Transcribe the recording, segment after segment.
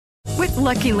With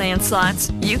Lucky Land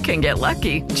Slots, you can get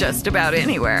lucky just about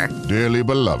anywhere. Dearly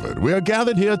beloved, we are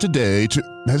gathered here today to...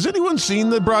 Has anyone seen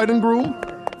the bride and groom?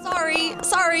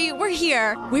 Sorry, we're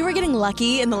here. We were getting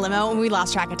lucky in the limo and we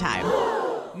lost track of time.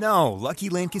 No, Lucky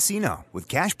Land Casino, with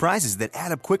cash prizes that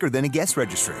add up quicker than a guest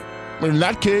registry. In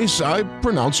that case, I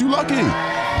pronounce you lucky.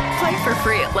 Play for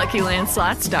free at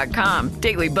LuckyLandSlots.com.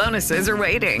 Daily bonuses are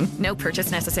waiting. No purchase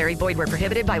necessary. Void where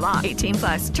prohibited by law.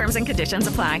 18+. Terms and conditions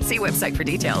apply. See website for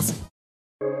details.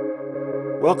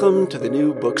 Welcome to the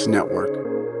New Books Network.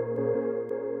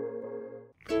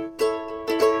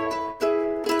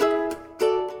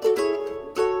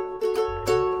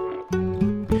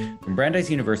 From Brandeis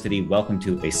University, welcome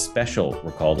to a special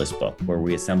Recall This Book, where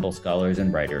we assemble scholars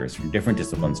and writers from different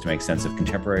disciplines to make sense of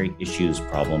contemporary issues,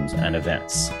 problems, and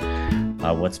events.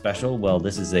 What's special? Well,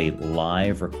 this is a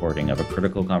live recording of a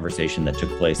critical conversation that took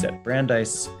place at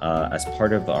Brandeis as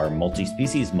part of our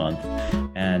Multi-Species Month,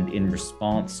 and in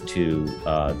response to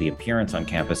the appearance on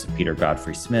campus of Peter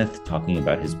Godfrey Smith talking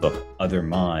about his book, Other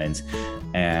Minds,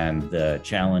 and the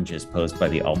challenges posed by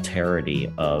the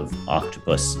alterity of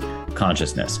octopus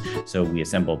consciousness. So we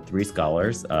assembled three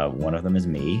scholars, one of them is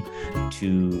me,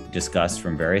 to discuss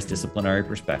from various disciplinary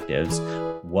perspectives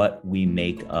what we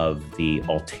make of the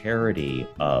alterity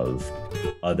of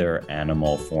other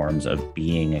animal forms of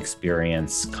being,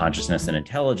 experience, consciousness, and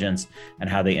intelligence, and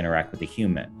how they interact with the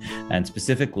human. And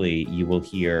specifically, you will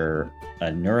hear a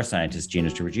neuroscientist, Gina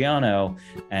Trivigiano,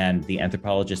 and the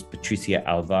anthropologist Patricia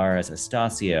Alvarez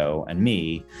Estacio, and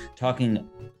me, talking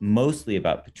mostly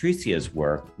about Patricia's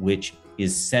work, which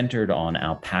is centered on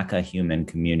alpaca human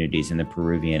communities in the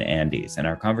Peruvian Andes. And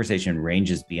our conversation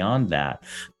ranges beyond that,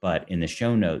 but in the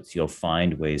show notes, you'll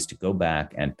find ways to go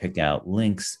back and pick out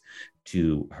links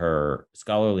to her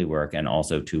scholarly work and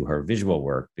also to her visual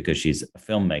work, because she's a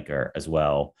filmmaker as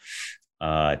well,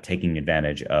 taking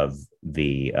advantage of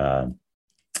the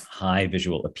high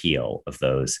visual appeal of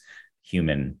those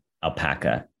human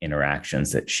alpaca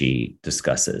interactions that she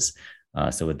discusses.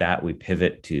 So with that, we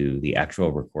pivot to the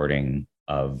actual recording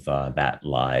of that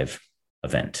live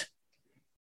event.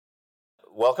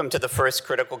 Welcome to the first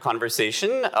critical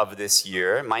conversation of this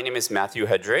year. My name is Matthew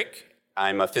Hedrick.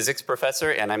 I'm a physics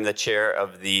professor, and I'm the chair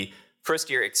of the first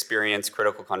year Experience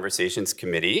Critical Conversations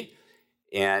Committee.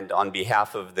 And on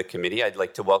behalf of the committee, I'd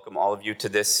like to welcome all of you to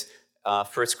this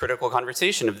first critical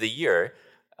conversation of the year,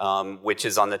 which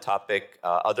is on the topic,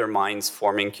 Other Minds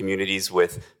Forming Communities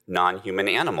with Non-Human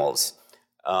Animals.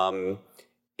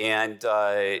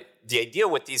 The idea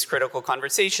with these critical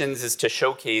conversations is to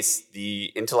showcase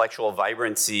the intellectual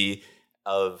vibrancy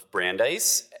of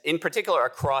Brandeis, in particular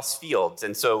across fields.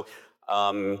 And so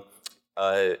our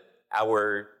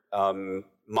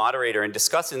moderator and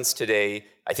discussants today,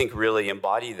 I think, really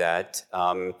embody that.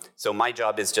 So my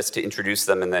job is just to introduce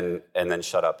them and then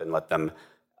shut up and let them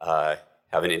have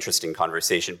an interesting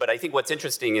conversation. But I think what's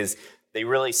interesting is they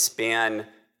really span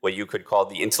what you could call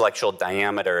the intellectual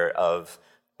diameter of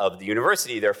the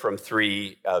university. They're from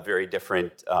three very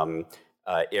different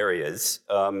areas.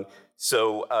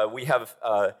 So we have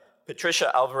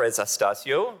Patricia Alvarez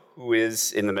Estacio, who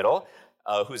is in the middle,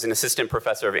 who's an assistant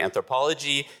professor of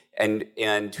anthropology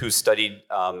and who studied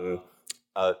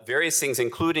various things,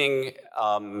 including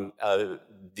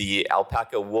the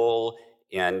alpaca wool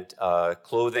and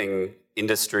clothing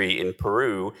industry in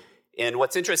Peru. And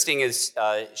what's interesting is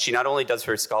she not only does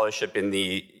her scholarship in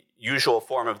the usual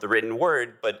form of the written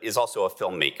word, but is also a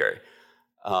filmmaker.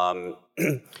 The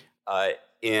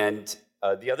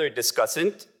other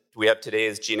discussant we have today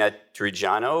is Gina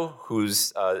Trivigiano,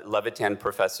 who's a Levitan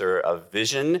professor of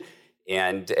vision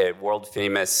and a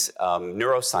world-famous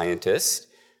neuroscientist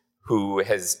who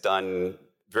has done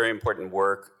very important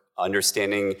work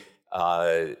understanding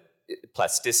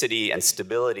plasticity and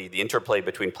stability, the interplay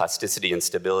between plasticity and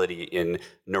stability in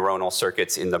neuronal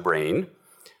circuits in the brain.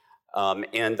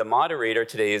 And the moderator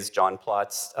today is John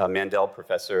Plotz, Mandel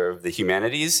Professor of the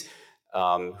Humanities,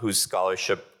 whose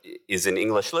scholarship is in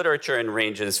English literature and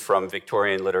ranges from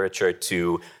Victorian literature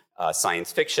to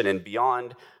science fiction and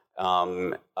beyond,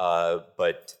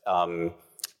 but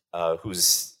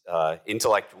whose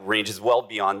intellect ranges well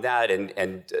beyond that,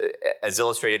 and as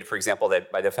illustrated, for example,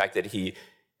 that by the fact that he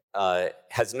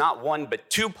has not one but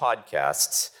two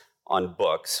podcasts on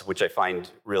books, which I find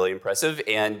really impressive,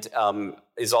 and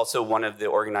is also one of the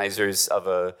organizers of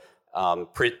a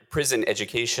prison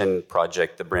education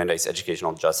project, the Brandeis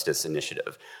Educational Justice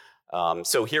Initiative.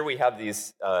 So here we have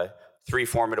these three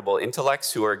formidable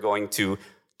intellects who are going to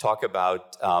talk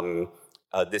about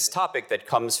this topic that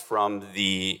comes from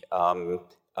the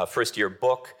first year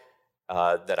book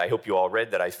that I hope you all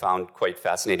read, that I found quite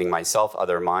fascinating myself,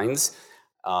 Other Minds.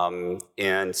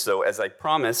 And so as I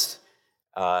promised,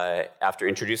 after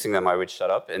introducing them, I would shut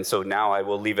up. And so now I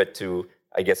will leave it to,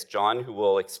 I guess, John, who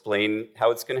will explain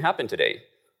how it's going to happen today.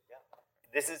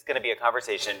 This is going to be a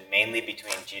conversation mainly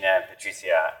between Gina and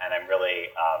Patricia, and I'm really,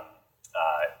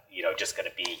 just going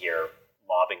to be here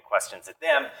lobbing questions at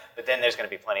them, but then there's going to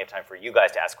be plenty of time for you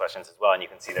guys to ask questions as well, and you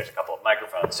can see there's a couple of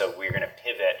microphones, so we're going to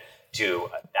pivot to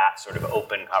that sort of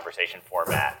open conversation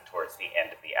format towards the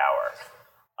end of the hour.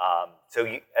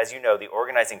 As you know, the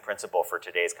organizing principle for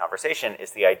today's conversation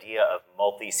is the idea of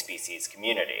multi-species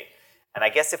community. And I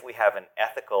guess if we have an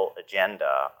ethical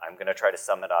agenda, I'm going to try to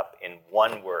sum it up in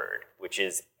one word, which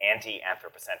is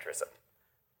anti-anthropocentrism.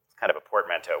 It's kind of a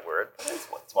portmanteau word, but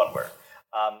it's one word.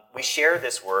 We share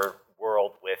this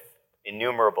world with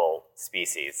innumerable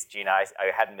species. Gina,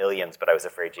 I had millions, but I was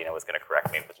afraid Gina was going to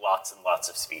correct me, with lots and lots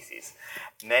of species,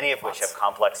 many of which have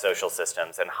complex social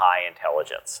systems and high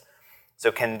intelligence.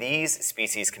 So can these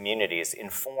species communities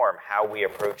inform how we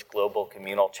approach global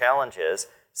communal challenges,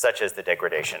 such as the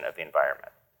degradation of the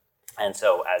environment? And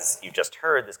so, as you just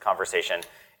heard, this conversation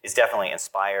is definitely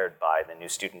inspired by the New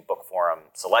Student Book Forum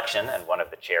selection, and one of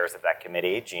the chairs of that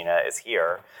committee, Gina, is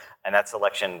here. And that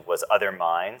selection was Other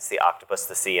Minds, The Octopus,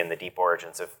 the Sea, and the Deep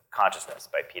Origins of Consciousness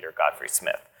by Peter Godfrey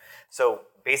Smith. So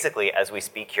basically, as we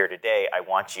speak here today, I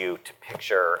want you to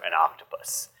picture an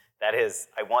octopus. That is,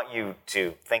 I want you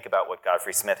to think about what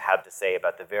Godfrey Smith had to say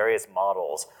about the various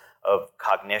models of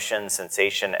cognition,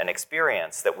 sensation, and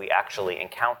experience that we actually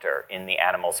encounter in the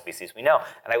animal species we know.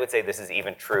 And I would say this is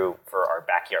even true for our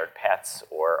backyard pets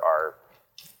or our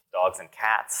dogs and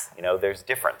cats. There's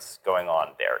difference going on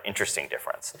there, interesting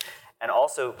difference. And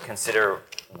also consider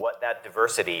what that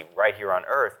diversity right here on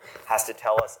Earth has to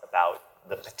tell us about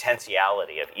the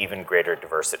potentiality of even greater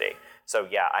diversity. So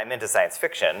yeah, I'm into science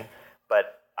fiction,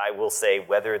 but I will say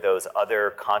whether those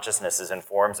other consciousnesses and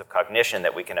forms of cognition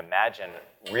that we can imagine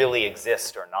really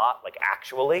exist or not, like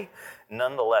actually,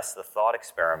 nonetheless, the thought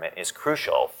experiment is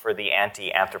crucial for the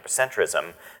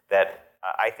anti-anthropocentrism that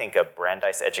I think a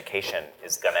Brandeis education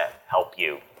is going to help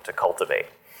you to cultivate.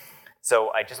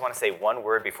 So I just want to say one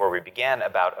word before we begin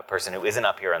about a person who isn't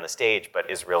up here on the stage, but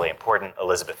is really important,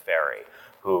 Elizabeth Ferry,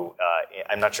 who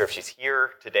I'm not sure if she's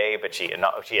here today, but she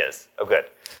is. Oh, good.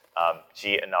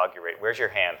 She inaugurated. Where's your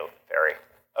hand, Ferry?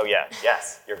 Oh, yeah.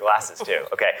 Yes, your glasses too.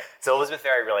 Okay. So Elizabeth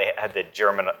Ferry really had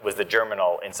was the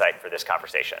germinal insight for this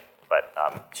conversation, but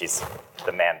she's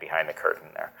the man behind the curtain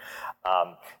there.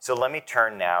 So let me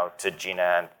turn now to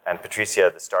Gina and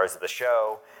Patricia, the stars of the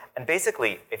show. And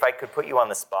basically, if I could put you on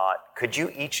the spot, could you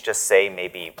each just say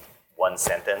maybe one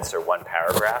sentence or one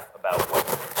paragraph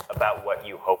about what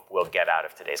you hope we'll get out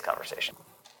of today's conversation?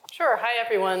 Sure. Hi,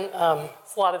 everyone.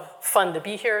 It's a lot of fun to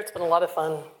be here. It's been a lot of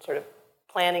fun sort of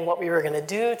planning what we were going to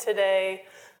do today.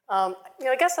 I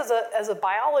guess as a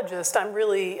biologist, I'm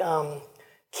really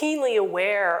keenly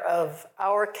aware of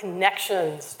our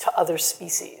connections to other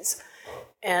species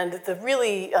and the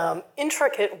really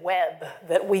intricate web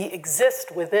that we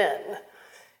exist within.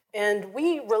 And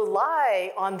we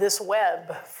rely on this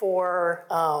web for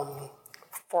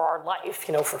our life,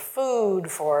 for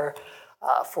food, for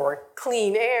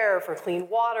clean air, for clean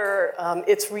water.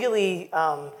 It's really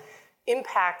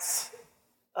impacts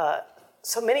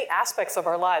so many aspects of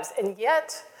our lives. And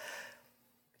yet,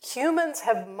 humans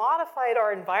have modified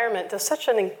our environment to such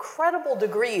an incredible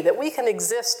degree that we can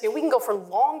exist, we can go for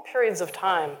long periods of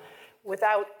time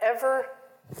without ever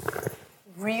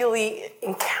really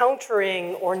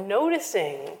encountering or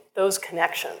noticing those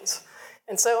connections.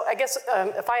 And so I guess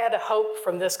if I had a hope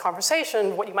from this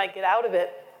conversation, what you might get out of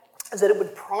it is that it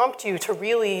would prompt you to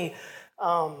really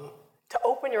to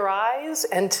open your eyes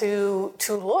and to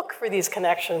look for these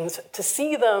connections, to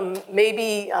see them,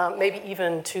 maybe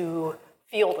even to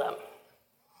feel them.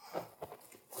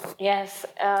 Yes.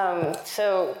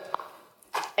 So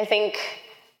I think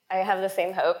I have the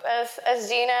same hope as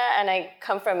Gina, and I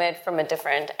come from it from a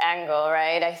different angle,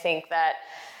 right? I think that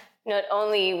not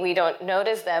only we don't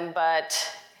notice them, but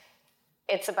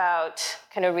it's about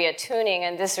kind of reattuning,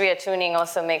 and this reattuning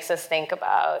also makes us think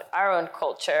about our own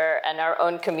culture and our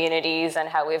own communities and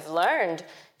how we've learned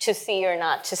to see or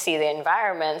not to see the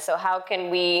environment. So how can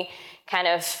we kind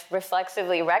of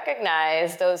reflexively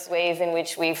recognize those ways in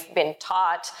which we've been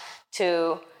taught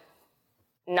to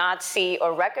not see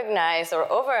or recognize or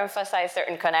overemphasize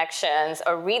certain connections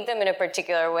or read them in a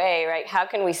particular way, right? How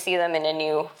can we see them in a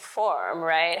new form,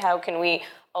 right? How can we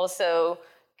also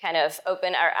kind of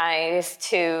open our eyes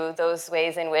to those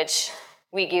ways in which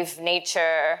we give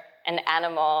nature and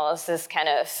animals this kind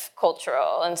of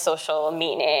cultural and social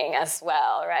meaning as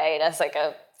well, right? As like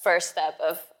a first step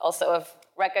of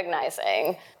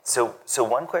recognizing. So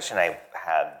one question I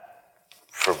had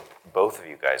for both of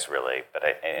you guys, really, but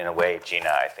in a way, Gina,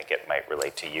 I think it might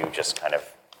relate to you, just kind of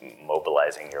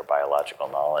mobilizing your biological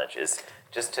knowledge, is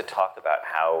just to talk about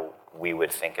how we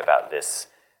would think about this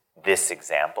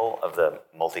example of the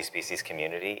multi-species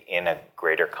community in a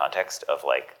greater context of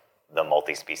like the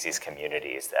multi-species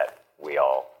communities that we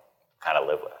all kind of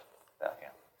live with. So, yeah.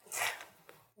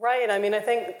 Right. I mean, I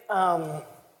think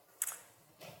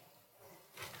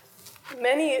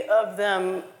many of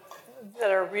them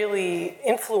that are really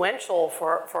influential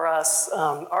for us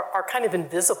are kind of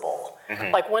invisible.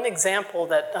 Mm-hmm. Like one example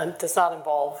that does not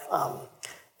involve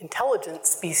intelligent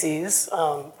species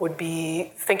would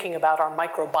be thinking about our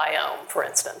microbiome, for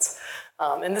instance.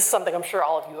 And this is something I'm sure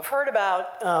all of you have heard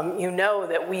about. You know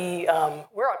that we're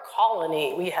a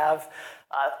colony. We have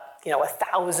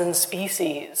 1,000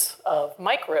 species of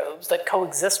microbes that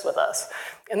coexist with us.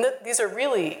 And these are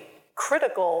really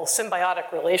critical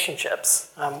symbiotic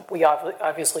relationships. We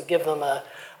obviously give them a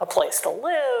place to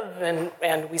live,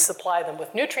 and we supply them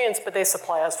with nutrients, but they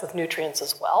supply us with nutrients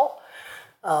as well.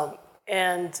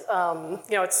 It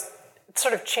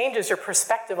sort of changes your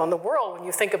perspective on the world when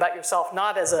you think about yourself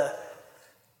not as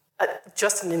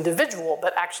just an individual,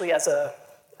 but actually as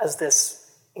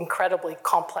this incredibly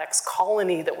complex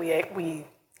colony that we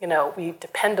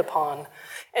depend upon.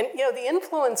 And the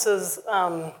influences.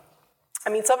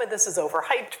 Some of this is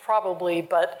overhyped probably,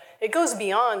 but it goes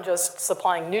beyond just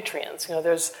supplying nutrients.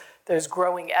 There's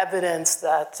growing evidence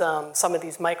that some of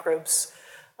these microbes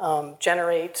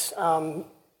generate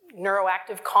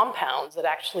neuroactive compounds that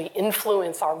actually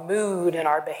influence our mood and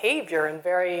our behavior in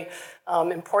very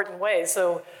important ways.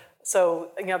 So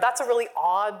that's a really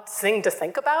odd thing to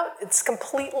think about. It's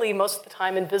completely, most of the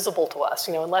time, invisible to us,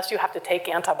 unless you have to take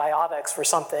antibiotics for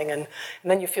something and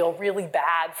then you feel really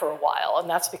bad for a while. And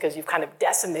that's because you've kind of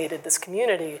decimated this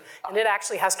community, and it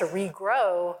actually has to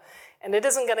regrow, and it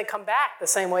isn't going to come back the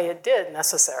same way it did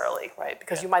necessarily, right?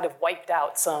 Because you might have wiped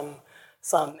out some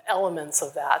elements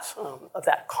of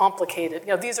that complicated,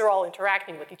 these are all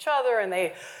interacting with each other and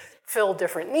they fill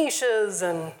different niches,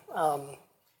 and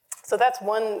so that's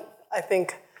one, I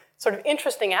think, sort of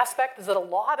interesting aspect, is that a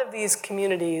lot of these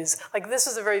communities, like this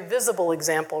is a very visible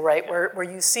example, right, where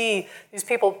you see these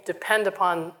people depend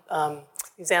upon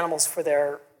these animals for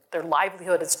their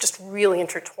livelihood. It's just really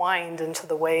intertwined into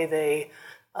the way they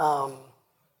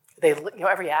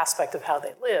every aspect of how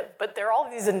they live. But there are all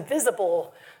these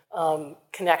invisible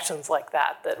connections like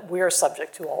that we're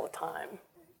subject to all the time.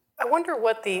 I wonder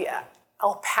what the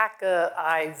alpaca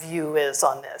eye view is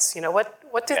on this.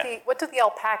 What did the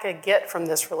alpaca get from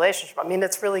this relationship? I mean,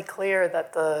 it's really clear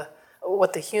that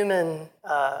what the human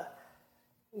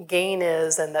gain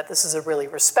is, and that this is a really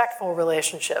respectful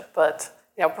relationship. But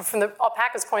from the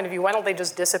alpaca's point of view, why don't they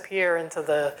just disappear into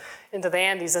the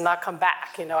Andes and not come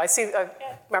back? I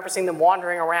remember seeing them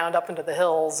wandering around up into the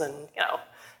hills, and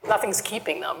nothing's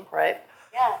keeping them, right?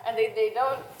 Yeah, and they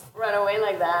don't run away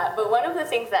like that. But one of the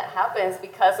things that happens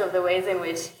because of the ways in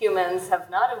which humans have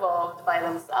not evolved by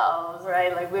themselves,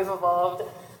 right? Like we've evolved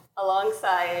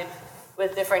alongside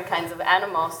with different kinds of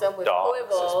animals. Some we've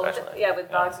co-evolved. Especially. Yeah,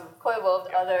 with dogs we've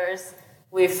co-evolved. Yeah. Others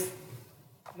we've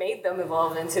made them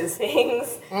evolve into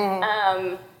things.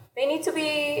 Mm-hmm. They need to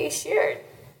be sheared,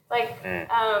 like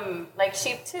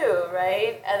sheep too,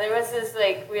 right? And there was this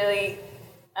really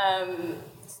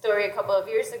story a couple of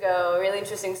years ago, a really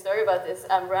interesting story about this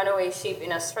runaway sheep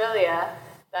in Australia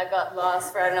that got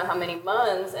lost for I don't know how many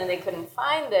months, and they couldn't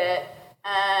find it.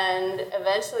 And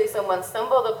eventually someone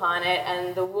stumbled upon it,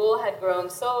 and the wool had grown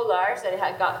so large that it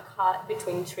had got caught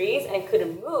between trees and it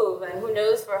couldn't move, and who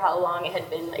knows for how long it had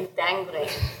been dangling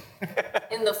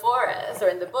in the forest or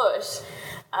in the bush.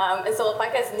 And so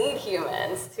alpacas need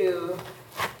humans to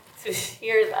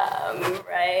shear them,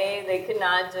 right? They could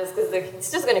not just, because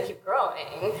it's just going to keep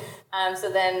growing.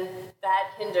 So then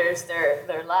that hinders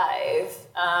their life.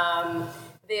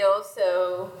 They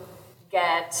also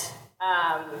get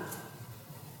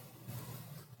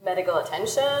medical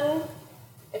attention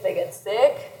if they get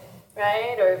sick,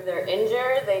 right? Or if they're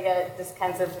injured, they get this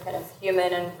kind of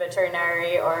human and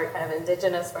veterinary or kind of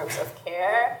indigenous forms of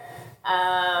care.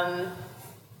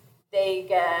 They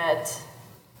get,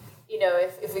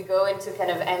 if we go into kind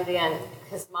of Andean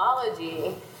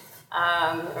cosmology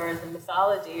or the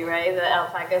mythology, right? The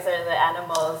alpacas are the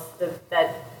animals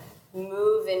that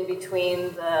move in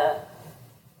between the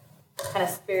kind of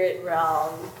spirit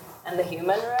realm and the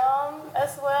human realm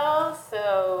as well.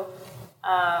 So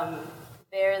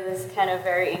they're this kind of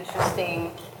very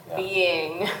interesting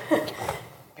being.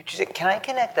 Can I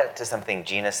connect that to something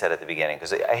Gina said at the beginning?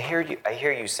 Because I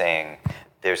hear you saying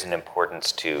there's an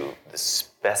importance to the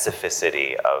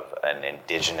specificity of an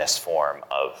indigenous form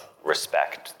of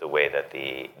respect, the way that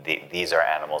these are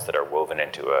animals that are woven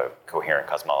into a coherent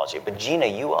cosmology. But Gina,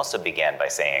 you also began by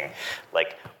saying,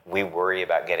 like, we worry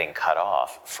about getting cut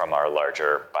off from our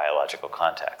larger biological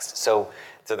context. So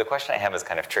the question I have is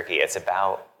kind of tricky. It's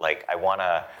about, like, I want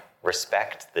to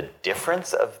respect the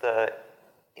difference of the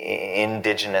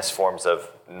indigenous forms of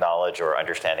knowledge or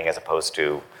understanding as opposed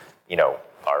to,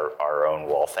 our own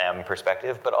Waltham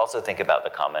perspective, but also think about the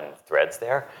common threads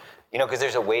there. Because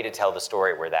there's a way to tell the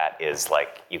story where that is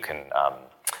like, you can,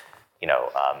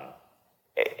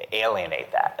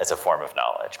 alienate that as a form of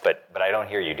knowledge. But I don't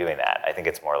hear you doing that. I think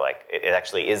it's more like, it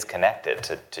actually is connected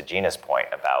to Gina's point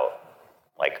about,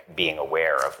 like, being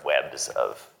aware of webs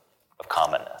of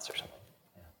commonness or something.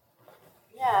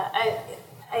 Yeah, I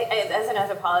as an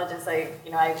anthropologist, I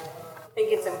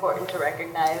think it's important to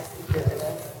recognize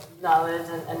indigenous knowledge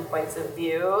and points of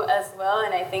view as well,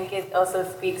 and I think it also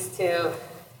speaks to,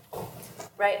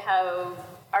 right, how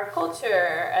our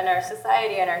culture and our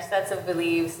society and our sets of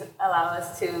beliefs allow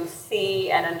us to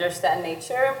see and understand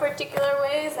nature in particular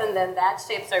ways, and then that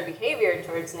shapes our behavior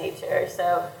towards nature.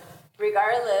 So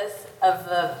regardless of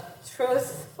the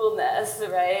truthfulness,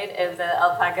 right, if the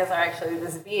alpacas are actually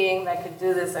this being that could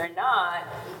do this or not,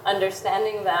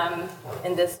 understanding them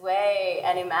in this way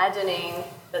and imagining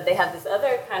that they have this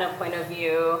other kind of point of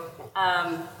view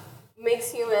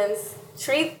makes humans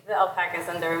treat the alpacas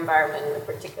and their environment in a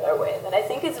particular way that I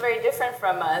think is very different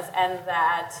from us, and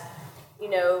that,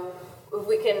 if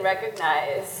we can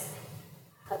recognize,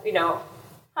 how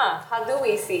do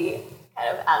we see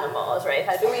kind of animals, right?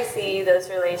 How do we see those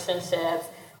relationships?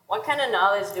 What kind of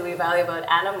knowledge do we value about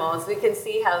animals? We can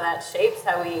see how that shapes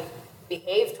how we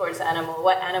behave towards animals,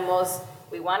 what animals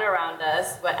we want around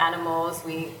us, what animals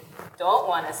we don't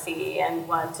want to see and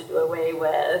want to do away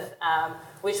with,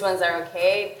 which ones are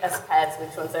okay as pets,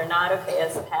 which ones are not okay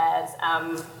as pets,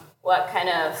 what kind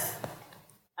of,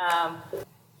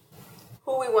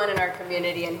 who we want in our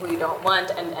community and who we don't want,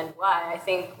 and why. I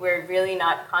think we're really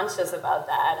not conscious about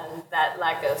that, and that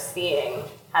lack of seeing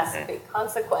has big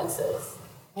consequences.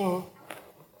 Mm.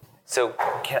 So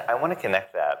I want to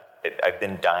connect that. I've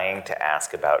been dying to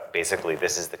ask about, basically,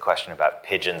 this is the question about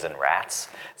pigeons and rats.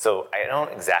 So I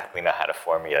don't exactly know how to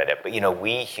formulate it, but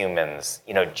we humans,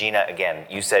 Gina, again,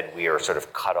 you said we are sort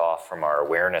of cut off from our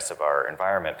awareness of our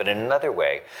environment, but in another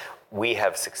way, we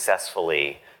have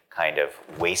successfully kind of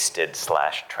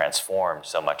wasted/transformed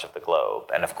so much of the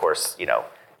globe. And of course,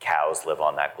 cows live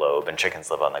on that globe and chickens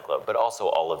live on that globe, but also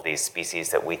all of these species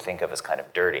that we think of as kind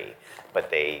of dirty, but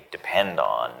they depend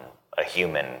on a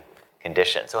human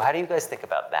condition. So how do you guys think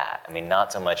about that? I mean,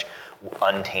 not so much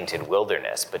untainted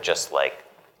wilderness, but just like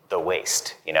the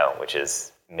waste, which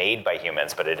is made by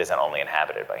humans, but it isn't only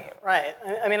inhabited by humans. Right.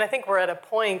 I mean, I think we're at a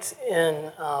point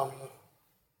in,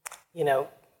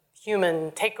 human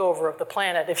takeover of the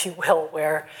planet, if you will,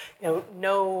 where,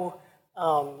 no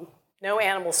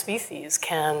animal species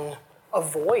can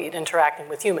avoid interacting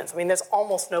with humans. I mean, there's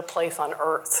almost no place on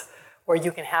Earth where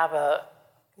you can have a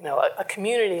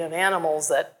community of animals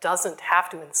that doesn't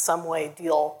have to in some way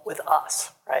deal with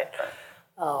us, right?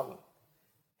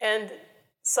 And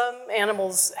some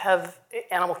animal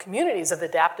communities have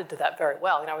adapted to that very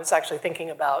well. I was actually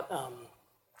thinking about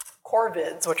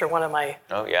corvids, which are one of my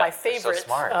favorites. They're so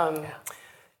smart.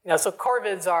 So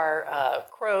corvids are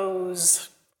crows,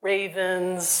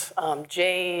 ravens,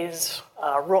 jays,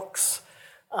 rooks,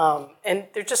 and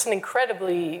they're just an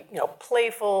incredibly,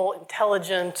 playful,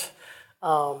 intelligent,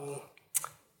 and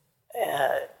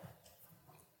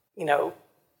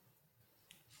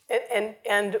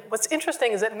what's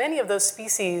interesting is that many of those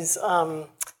species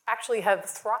actually have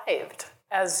thrived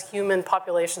as human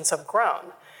populations have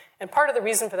grown. And part of the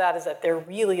reason for that is that they're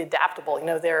really adaptable.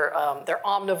 They're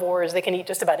omnivores. They can eat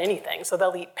just about anything. So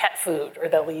they'll eat pet food, or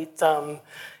they'll eat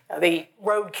they eat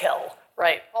roadkill,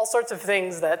 right? All sorts of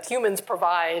things that humans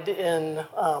provide in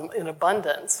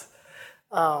abundance.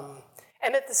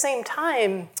 And at the same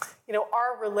time,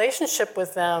 our relationship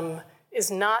with them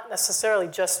is not necessarily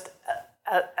just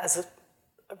as a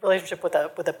relationship with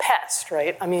a pest,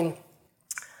 right? I mean,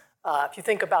 if you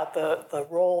think about the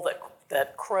role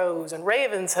that crows and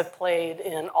ravens have played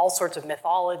in all sorts of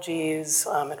mythologies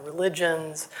and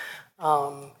religions,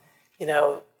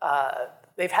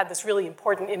 they've had this really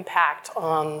important impact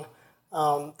on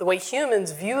the way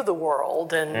humans view the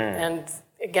world, and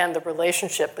again, the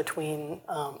relationship between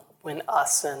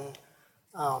us and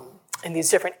these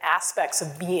different aspects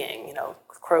of being.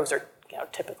 Crows are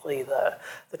typically the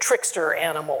trickster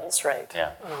animals, right?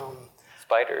 Yeah.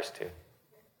 Spiders too.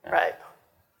 Yeah. Right.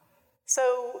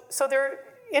 So they're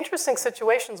interesting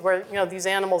situations where these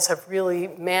animals have really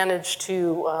managed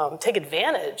to take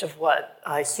advantage of what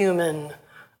human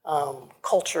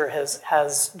culture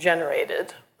has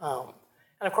generated.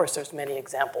 And of course, there's many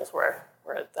examples where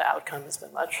the outcome has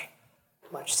been much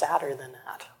sadder than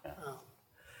that.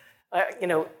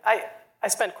 I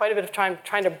spent quite a bit of time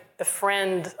trying to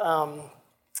befriend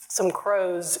some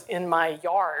crows in my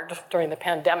yard during the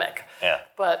pandemic. Yeah.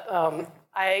 But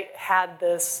I had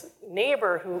this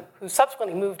neighbor who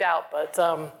subsequently moved out, but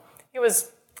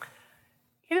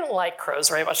he didn't like crows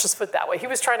very much, just put it that way. He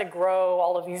was trying to grow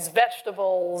all of these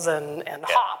vegetables and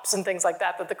hops and things like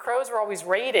that the crows were always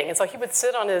raiding. And so he would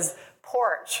sit on his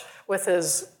porch with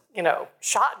his,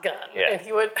 shotgun. Yeah. And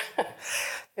he would,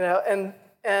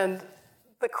 and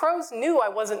the crows knew I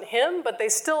wasn't him, but they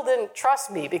still didn't trust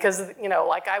me because,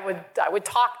 I would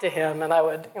talk to him and I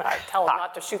would, I'd tell him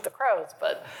not to shoot the crows.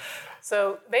 But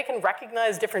so they can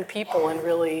recognize different people and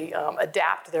really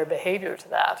adapt their behavior to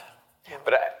that.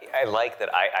 But I like that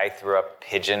I threw up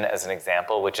pigeon as an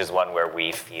example, which is one where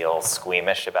we feel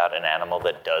squeamish about an animal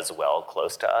that does well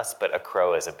close to us, but a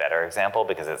crow is a better example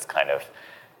because it's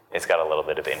got a little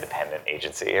bit of independent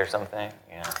agency or something.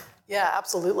 Yeah. Yeah,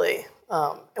 absolutely.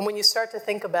 And when you start to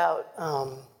think about,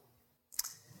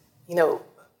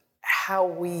 how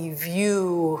we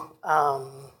view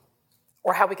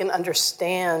or how we can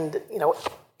understand,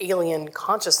 alien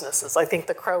consciousnesses, I think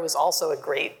the crow is also a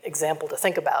great example to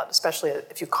think about, especially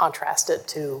if you contrast it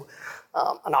to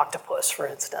an octopus, for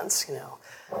instance.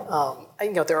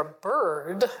 They're a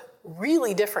bird,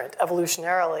 really different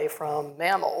evolutionarily from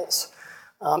mammals,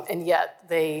 and yet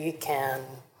they can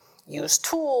use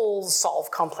tools,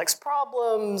 solve complex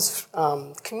problems,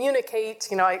 communicate.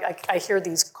 I hear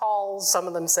these calls. Some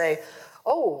of them say,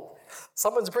 "Oh,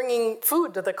 someone's bringing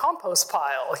food to the compost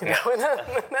pile," and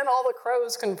then all the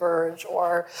crows converge,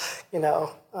 or,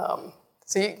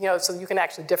 so you can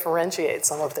actually differentiate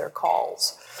some of their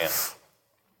calls. Yeah.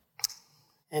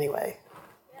 Anyway.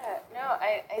 Yeah, no,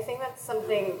 I think that's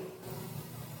something.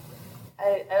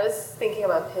 I was thinking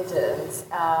about pigeons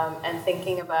and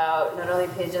thinking about not only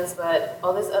pigeons, but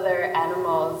all these other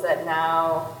animals that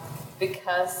now,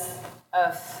 because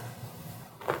of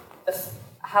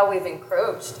how we've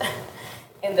encroached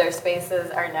in their spaces,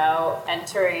 are now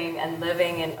entering and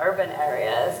living in urban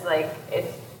areas.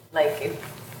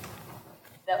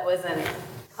 That wasn't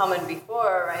common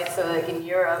before, right? So in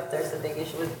Europe, there's a big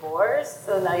issue with boars.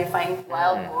 So now you find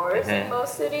wild boars in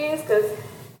most cities because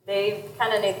they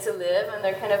kind of need to live and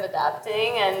they're kind of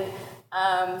adapting.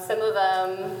 And some of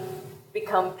them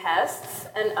become pests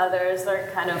and others are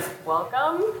kind of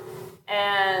welcome.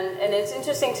 And it's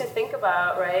interesting to think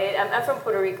about, right? I'm from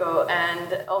Puerto Rico,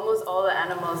 and almost all the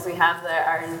animals we have there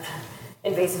are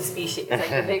invasive species, like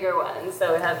the bigger ones.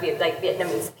 So we have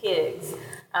Vietnamese pigs,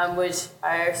 which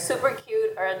are super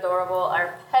cute, are adorable,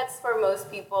 are pets for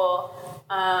most people.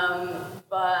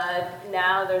 But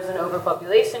now there's an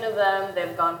overpopulation of them.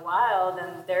 They've gone wild,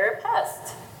 and they're a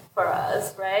pest for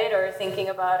us, right? Or thinking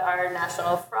about our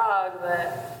national frog,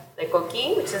 the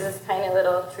coqui, which is this tiny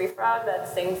little tree frog that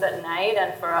sings at night,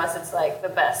 and for us it's like the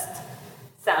best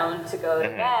sound to go to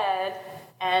bed,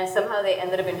 and somehow they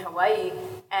ended up in Hawaii,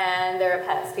 and they're a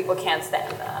pest. People can't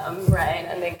stand them, right?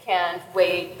 And they can't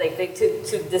wait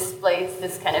to displace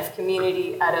this kind of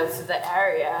community out of the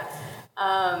area.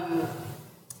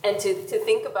 And to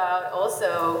think about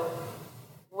also,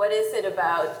 what is it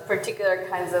about particular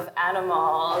kinds of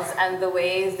animals and the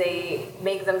ways they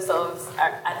make themselves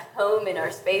at home in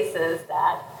our spaces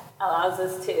that allows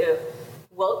us to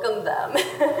welcome them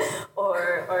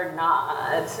or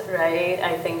not, right?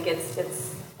 I think it's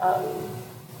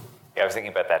I was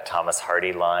thinking about that Thomas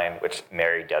Hardy line, which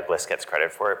Mary Douglas gets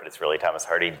credit for it, but it's really Thomas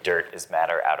Hardy. Dirt is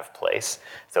matter out of place.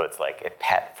 So it's like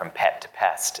from pet to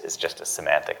pest is just a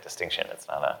semantic distinction. It's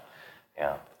not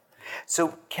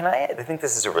So I think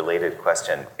this is a related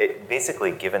question.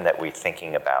 Basically, given that we're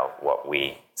thinking about what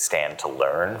we stand to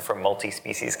learn from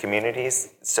multi-species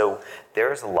communities, so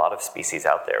there's a lot of species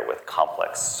out there with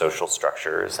complex social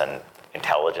structures and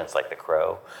intelligence like the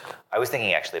crow. I was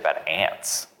thinking actually about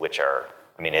ants, which are,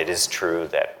 it is true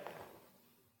that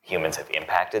humans have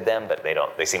impacted them, but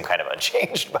they seem kind of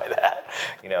unchanged by that,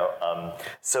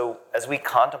 So as we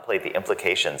contemplate the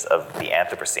implications of the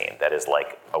Anthropocene, that is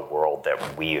like a world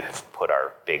that we have put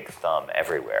our big thumb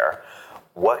everywhere,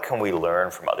 what can we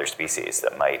learn from other species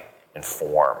that might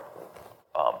inform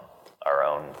our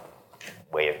own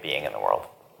way of being in the world?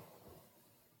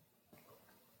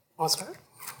 Want to start?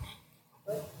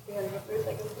 What? You want to go first?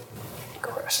 I can start?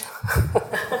 Go first.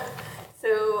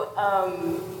 So,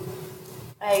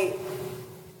 I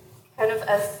kind of,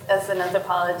 as an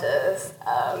anthropologist,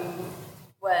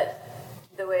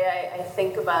 the way I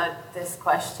think about this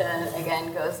question,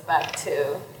 again, goes back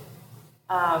to,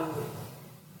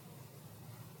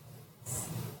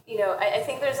 I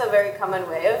think there's a very common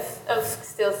way of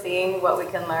still seeing what we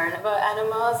can learn about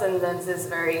animals, and then this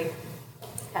very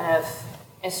kind of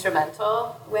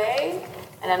instrumental way.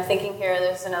 And I'm thinking here,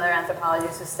 there's another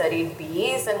anthropologist who studied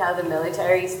bees and how the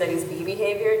military studies bee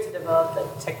behavior to develop the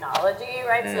technology,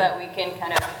 right? So that we can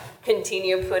kind of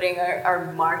continue putting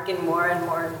our mark in more and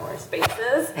more and more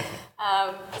spaces.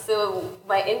 So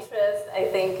my interest, I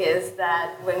think, is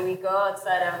that when we go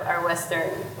outside of our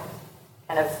Western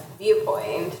kind of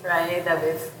viewpoint, right, that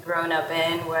we've grown up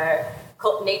in, where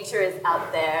nature is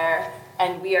out there,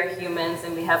 and we are humans,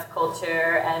 and we have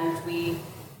culture, and we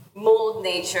mold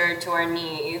nature to our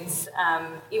needs,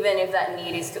 even if that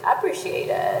need is to appreciate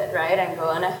it, right, and go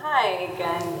on a hike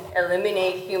and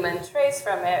eliminate human trace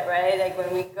from it, right? Like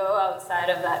when we go outside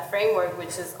of that framework,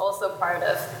 which is also part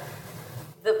of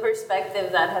the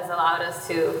perspective that has allowed us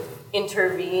to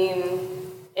intervene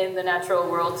in the natural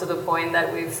world to the point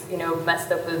that we've,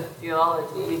 messed up with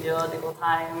geological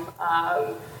time.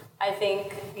 I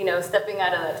think, stepping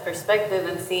out of that perspective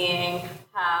and seeing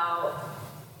how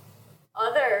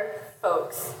other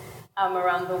folks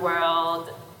around the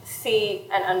world see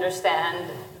and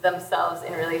understand themselves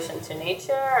in relation to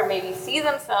nature, or maybe see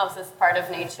themselves as part of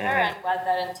nature and what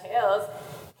that entails,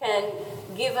 can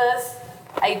give us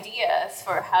ideas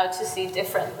for how to see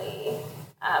differently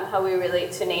how we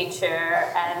relate to nature,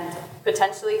 and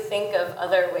potentially think of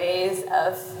other ways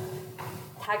of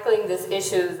tackling these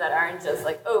issues that aren't just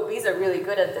like, oh, bees are really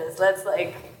good at this, let's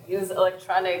use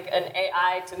electronic and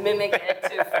AI to mimic it to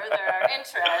further our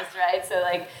interest, right? So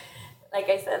like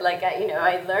I said,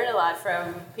 I learned a lot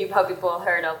from how people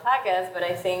herd alpacas, but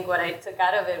I think what I took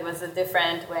out of it was a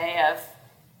different way of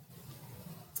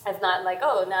not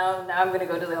now I'm going to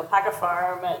go to the alpaca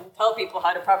farm and tell people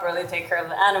how to properly take care of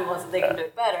the animals so they can do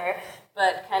it better,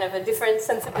 but kind of a different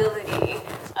sensibility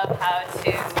of how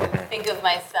to think of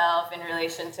myself in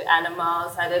relation to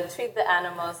animals, how to treat the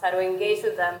animals, how to engage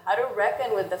with them, how to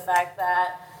reckon with the fact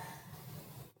that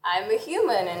I'm a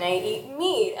human and I eat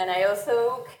meat, and I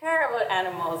also care about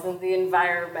animals and the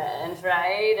environment,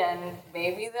 right? And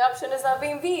maybe the option is not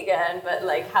being vegan, but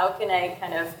how can I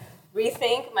kind of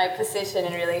rethink my position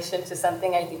in relation to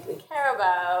something I deeply care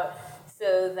about,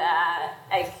 so that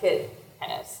I could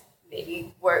kind of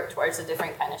maybe work towards a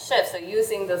different kind of shift. So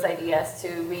using those ideas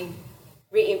to be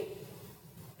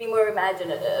more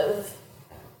imaginative.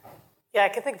 Yeah, I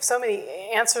can think of so many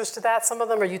answers to that. Some of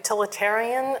them are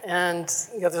utilitarian, and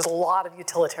there's a lot of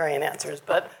utilitarian answers,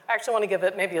 but I actually want to give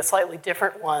it maybe a slightly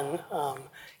different one.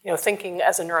 Thinking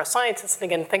as a neuroscientist,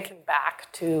 and again, thinking back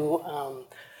to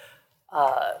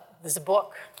this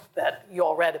book that you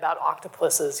all read about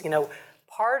octopuses.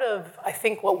 Part of, I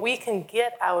think, what we can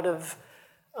get out of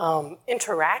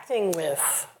interacting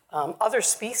with other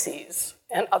species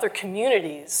and other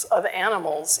communities of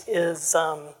animals is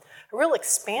a real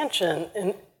expansion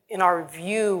in our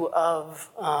view of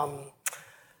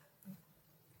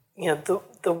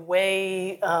the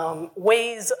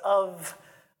ways of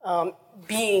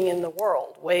being in the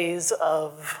world, ways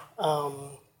of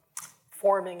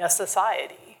forming a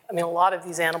society. I mean, a lot of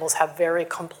these animals have very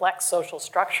complex social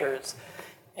structures,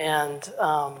 and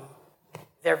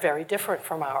they're very different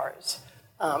from ours.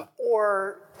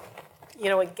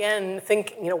 Again,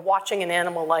 watching an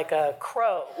animal like a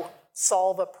crow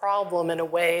solve a problem in a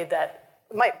way that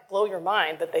might blow your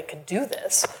mind that they could do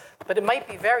this, but it might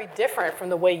be very different from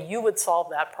the way you would solve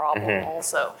that problem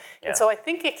also. Yeah. And so I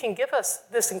think it can give us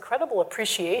this incredible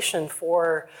appreciation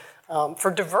for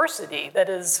diversity, that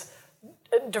is,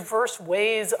 diverse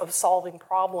ways of solving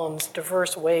problems,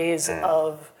 diverse ways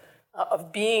of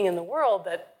being in the world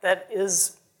that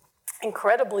is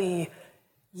incredibly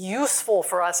useful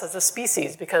for us as a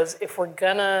species, because if we're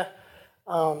gonna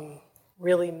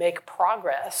really make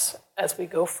progress as we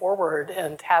go forward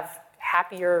and have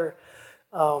happier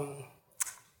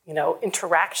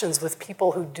interactions with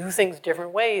people who do things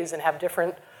different ways and have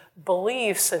different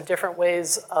beliefs and different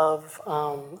ways of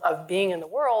being in the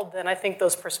world, then I think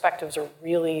those perspectives are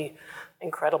really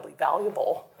incredibly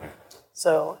valuable.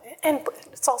 So, and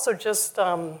it's also just,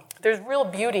 there's real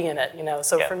beauty in it,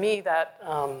 So for me, that,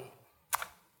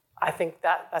 I think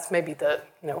that's maybe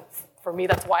for me,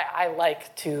 that's why I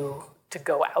like to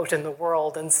go out in the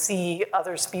world and see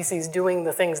other species doing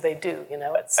the things they do,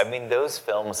 those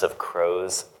films of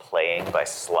crows playing by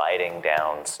sliding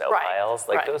down snow piles,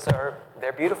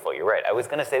 they're beautiful. You're right. I was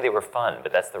going to say they were fun,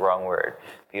 but that's the wrong word.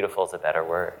 Beautiful is a better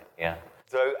word. Yeah.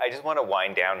 So I just want to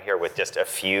wind down here with just a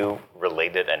few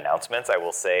related announcements. I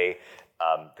will say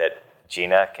that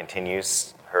Gina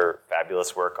continues her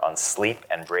fabulous work on sleep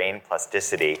and brain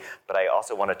plasticity. But I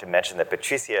also wanted to mention that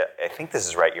Patricia, I think this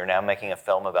is right, you're now making a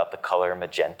film about the color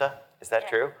magenta. Is that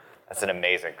true? That's an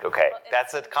amazing, okay. Well,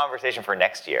 that's a conversation for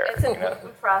next year. It's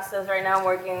in process right now. I'm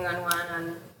working on one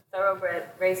on thoroughbred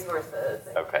racehorses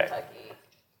in Kentucky.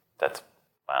 That's,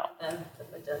 wow. And the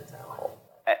magenta one.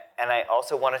 And I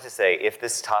also wanted to say, if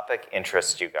this topic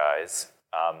interests you guys,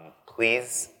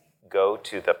 please go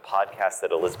to the podcast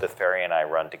that Elizabeth Ferry and I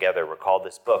run together, Recall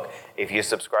This Book. If you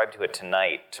subscribe to it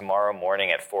tonight, tomorrow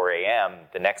morning at 4 a.m.,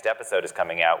 the next episode is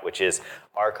coming out, which is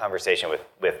our conversation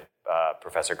with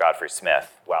Professor Godfrey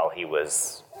Smith while he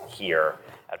was here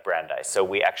at Brandeis. So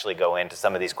we actually go into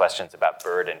some of these questions about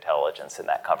bird intelligence in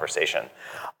that conversation.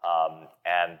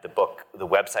 And the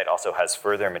website also has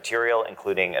further material,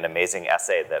 including an amazing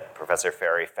essay that Professor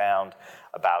Ferry found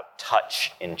about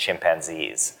touch in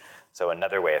chimpanzees. So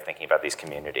another way of thinking about these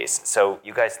communities. So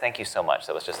you guys, thank you so much.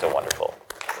 That was just a wonderful.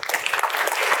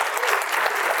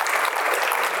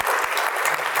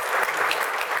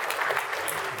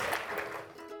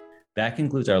 That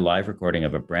concludes our live recording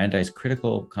of a Brandeis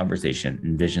critical conversation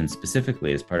envisioned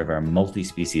specifically as part of our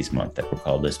multi-species month that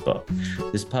Recall This Book.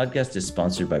 This podcast is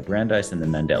sponsored by Brandeis and the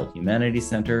Mandel Humanities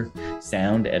Center,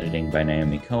 sound editing by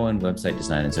Naomi Cohen, website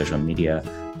design and social media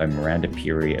by Miranda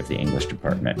Puri of the English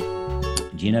Department.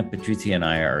 Gina, Patricia, and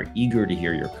I are eager to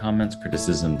hear your comments,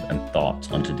 criticisms, and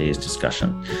thoughts on today's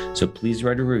discussion. So please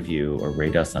write a review or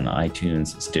rate us on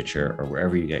iTunes, Stitcher, or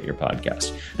wherever you get your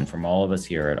podcast. And from all of us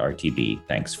here at RTB,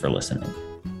 thanks for listening.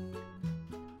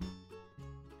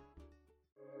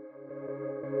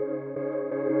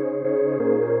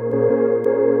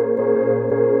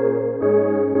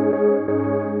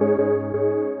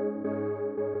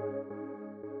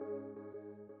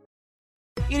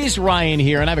 It is Ryan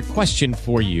here, and I have a question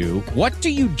for you. What do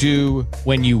you do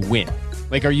when you win?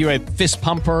 Like, are you a fist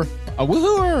pumper, a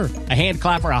woohooer, a hand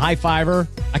clapper, a high fiver?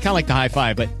 I kind of like the high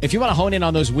five, but if you want to hone in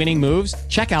on those winning moves,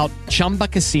 check out Chumba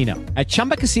Casino. At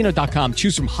ChumbaCasino.com,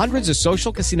 choose from hundreds of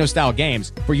social casino-style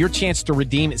games for your chance to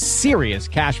redeem serious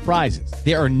cash prizes.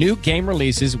 There are new game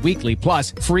releases weekly,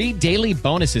 plus free daily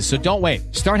bonuses. So don't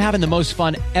wait. Start having the most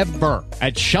fun ever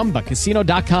at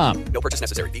ChumbaCasino.com. No purchase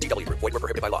necessary. VGW. Void where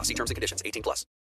prohibited by law. See terms and conditions. 18+.